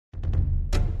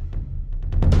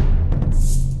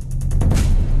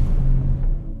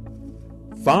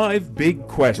5 big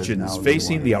questions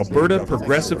facing the Alberta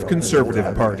Progressive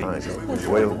Conservative Party. I'm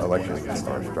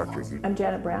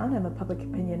Janet Brown. I'm a public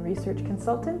opinion research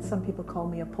consultant. Some people call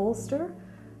me a pollster.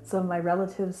 Some of my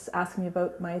relatives ask me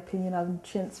about my opinion on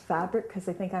chintz fabric because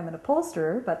they think I'm an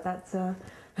upholsterer, but that's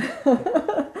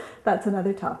that's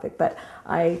another topic. But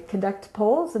I conduct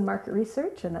polls and market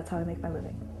research, and that's how I make my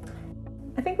living.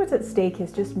 I think what's at stake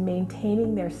is just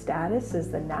maintaining their status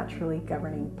as the naturally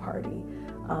governing party.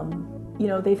 You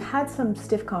know, they've had some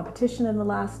stiff competition in the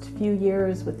last few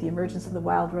years with the emergence of the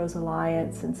Wild Rose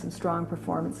Alliance and some strong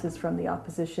performances from the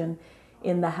opposition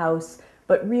in the House.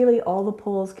 But really, all the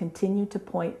polls continue to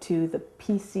point to the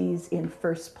PCs in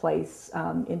first place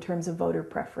in terms of voter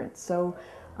preference. So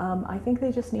I think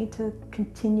they just need to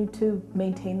continue to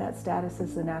maintain that status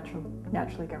as the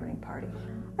naturally governing party.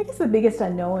 I guess the biggest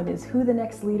unknown is who the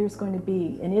next leader is going to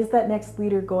be. And is that next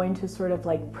leader going to sort of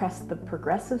like press the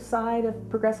progressive side of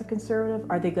progressive conservative?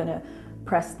 Are they going to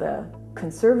press the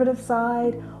conservative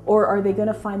side? Or are they going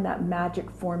to find that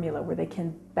magic formula where they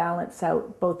can balance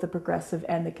out both the progressive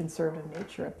and the conservative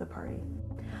nature of the party?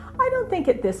 I don't think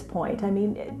at this point. I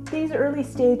mean, these early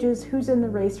stages, who's in the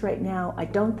race right now, I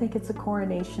don't think it's a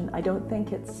coronation. I don't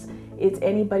think it's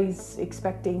anybody's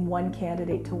expecting one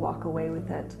candidate to walk away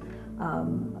with it.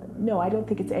 No, I don't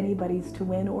think it's anybody's to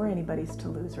win or anybody's to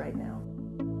lose right now.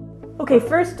 Okay,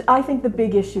 first, I think the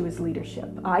big issue is leadership.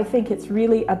 I think it's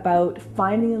really about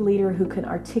finding a leader who can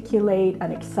articulate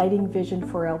an exciting vision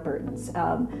for Albertans,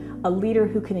 a leader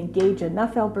who can engage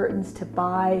enough Albertans to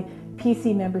buy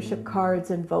PC membership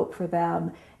cards and vote for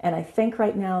them. And I think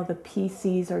right now the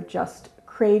PCs are just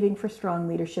craving for strong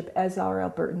leadership, as are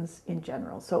Albertans in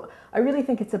general. So I really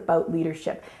think it's about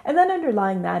leadership. And then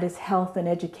underlying that is health and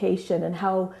education and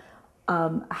how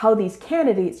these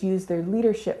candidates use their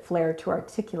leadership flair to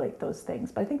articulate those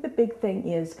things. But I think the big thing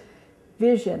is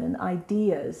vision and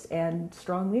ideas and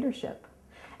strong leadership.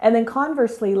 And then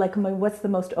conversely, like, what's the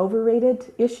most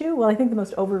overrated issue? Well, I think the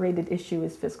most overrated issue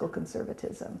is fiscal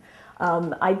conservatism.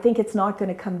 I think it's not going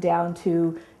to come down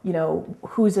to, you know,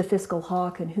 who's a fiscal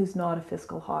hawk and who's not a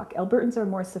fiscal hawk. Albertans are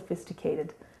more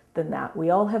sophisticated than that.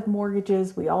 We all have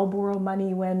mortgages. We all borrow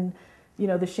money when, you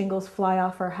know, the shingles fly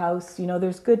off our house. You know,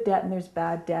 there's good debt and there's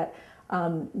bad debt.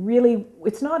 Really,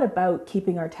 it's not about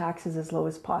keeping our taxes as low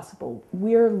as possible.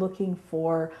 We're looking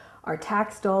for our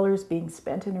tax dollars being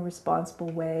spent in a responsible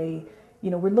way.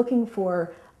 You know, we're looking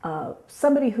for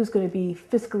somebody who's going to be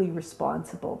fiscally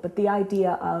responsible. But the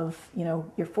idea of, you know,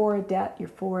 you're for a debt, you're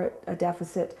for a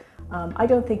deficit, I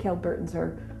don't think Albertans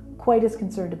are quite as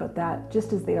concerned about that,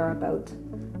 just as they are about,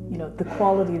 you know, the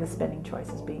quality of the spending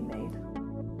choices being made.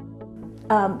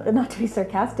 Not to be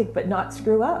sarcastic, but not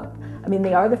screw up. I mean,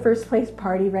 they are the first place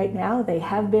party right now. They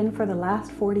have been for the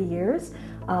last 40 years.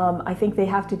 I think they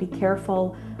have to be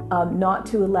careful not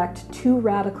to elect too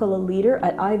radical a leader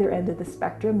at either end of the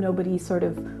spectrum. Nobody sort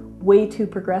of way too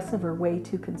progressive or way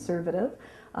too conservative.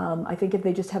 I think if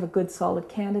they just have a good, solid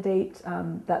candidate,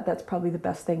 that's probably the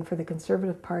best thing for the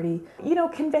Conservative Party. You know,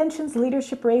 conventions,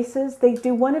 leadership races, they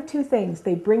do one of two things.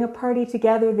 They bring a party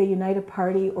together, they unite a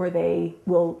party, or they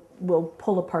will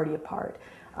pull a party apart.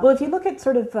 Well, if you look at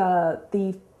sort of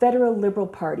the Federal Liberal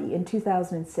Party in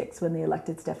 2006 when they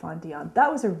elected Stéphane Dion,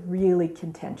 that was a really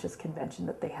contentious convention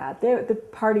that they had. The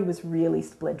party was really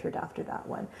splintered after that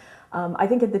one. I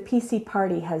think if the PC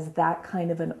party has that kind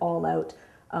of an all-out,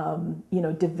 you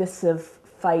know, divisive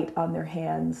fight on their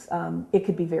hands, it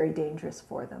could be very dangerous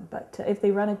for them. But if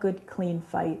they run a good, clean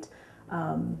fight,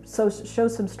 so show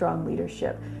some strong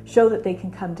leadership, show that they can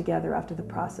come together after the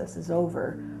process is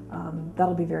over,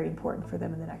 that'll be very important for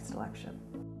them in the next election.